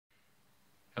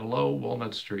Hello,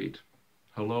 Walnut Street.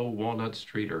 Hello, Walnut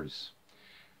Streeters.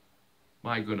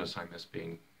 My goodness, I miss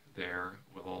being there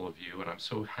with all of you, and I'm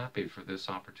so happy for this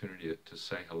opportunity to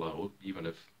say hello, even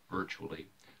if virtually.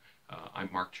 I'm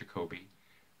Mark Jacoby.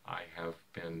 I have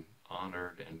been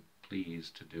honored and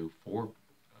pleased to do four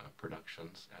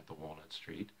productions at the Walnut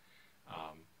Street.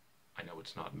 I know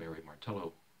it's not Mary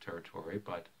Martello territory,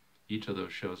 but each of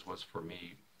those shows was for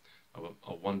me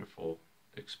a wonderful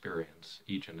experience,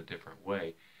 each in a different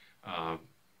way. I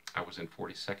was in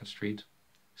 42nd Street,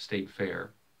 State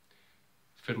Fair,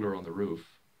 Fiddler on the Roof.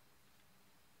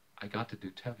 I got to do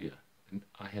Tevye, and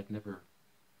I had never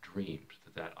dreamed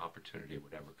that that opportunity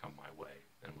would ever come my way,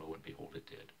 and lo and behold, it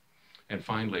did. And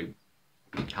finally,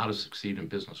 how to succeed in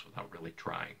business without really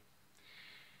trying.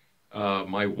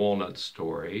 My Walnut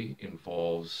story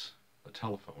involves a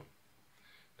telephone.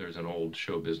 There's an old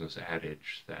show business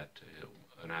adage that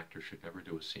an actor should never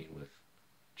do a scene with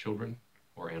children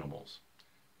or animals.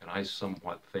 And I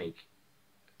somewhat think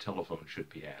telephone should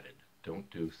be added. Don't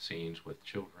do scenes with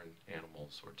children,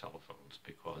 animals, or telephones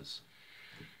because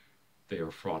they are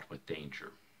fraught with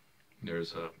danger.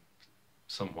 There's a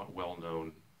somewhat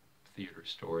well-known theater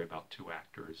story about two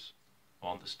actors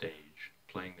on the stage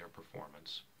playing their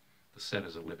performance. The set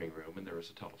is a living room and there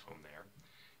is a telephone there.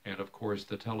 And of course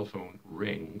the telephone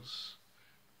rings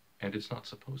and it's not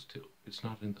supposed to. It's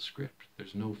not in the script.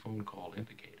 There's no phone call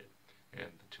indicated. And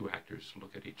the two actors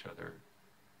look at each other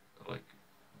like,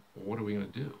 well, what are we going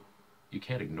to do? You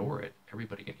can't ignore it.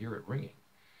 Everybody can hear it ringing.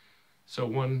 So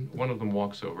one of them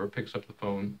walks over, picks up the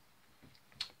phone.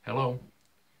 Hello?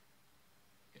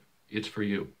 It's for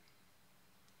you.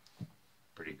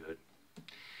 Pretty good.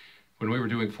 When we were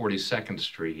doing 42nd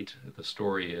Street, the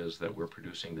story is that we're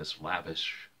producing this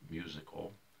lavish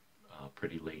musical,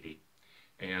 Pretty Lady.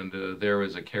 And there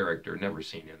is a character never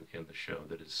seen in the show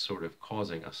that is sort of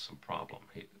causing us some problem.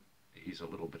 He's a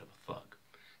little bit of a thug.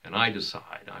 And I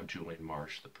decide, I'm Julian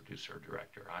Marsh, the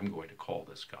producer-director, I'm going to call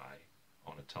this guy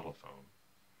on a telephone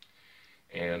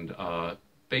and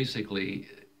basically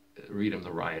read him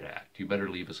the riot act. You better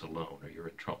leave us alone or you're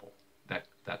in trouble.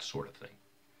 That sort of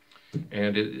thing.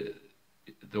 And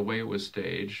the way it was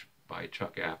staged by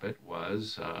Chuck Abbott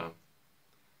was,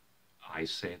 I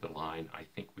say the line, I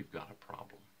think we've got a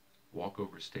problem. Walk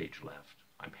over stage left.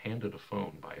 I'm handed a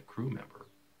phone by a crew member,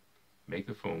 make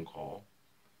the phone call,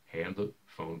 hand the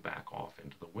phone back off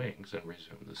into the wings and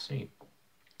resume the scene.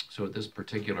 So at this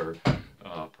particular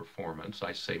performance,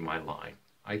 I say my line,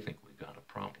 I think we've got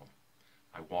a problem.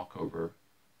 I walk over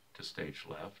to stage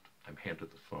left, I'm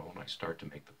handed the phone, I start to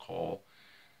make the call,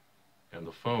 and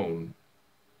the phone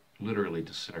literally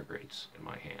disintegrates in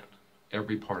my hand.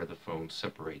 Every part of the phone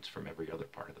separates from every other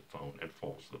part of the phone and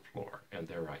falls to the floor, and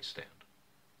there I stand.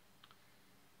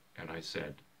 And I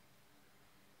said,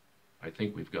 I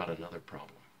think we've got another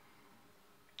problem.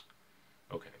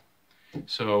 Okay.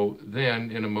 So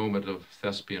then, in a moment of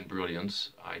thespian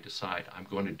brilliance, I decide I'm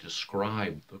going to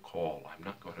describe the call. I'm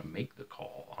not going to make the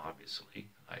call, obviously.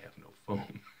 I have no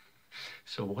phone.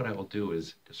 So what I will do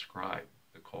is describe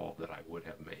the call that I would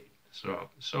have made. So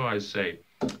I say,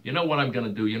 you know what I'm going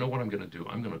to do? You know what I'm going to do?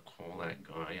 I'm going to call that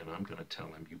guy and I'm going to tell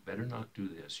him, you better not do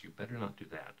this. You better not do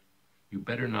that. You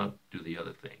better not do the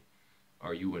other thing.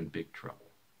 Are you in big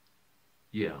trouble?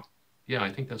 Yeah, I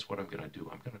think that's what I'm going to do.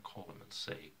 I'm going to call him and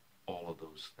say all of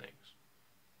those things.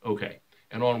 Okay,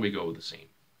 and on we go with the scene.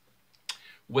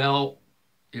 Well,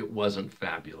 it wasn't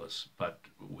fabulous, but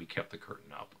we kept the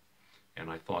curtain up. And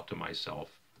I thought to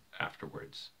myself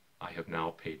afterwards, I have now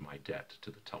paid my debt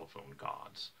to the telephone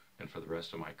gods. And for the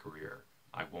rest of my career,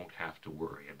 I won't have to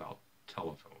worry about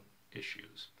telephone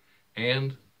issues.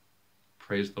 And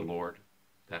praise the Lord,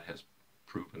 that has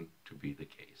proven to be the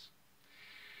case.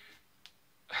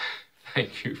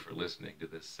 Thank you for listening to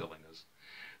this silliness.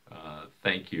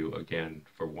 Thank you again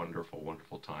for wonderful,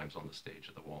 wonderful times on the stage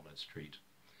of the Walnut Street.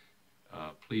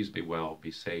 Please be well,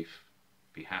 be safe,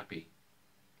 be happy,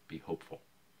 be hopeful.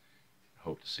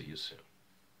 Hope to see you soon.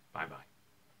 Bye-bye.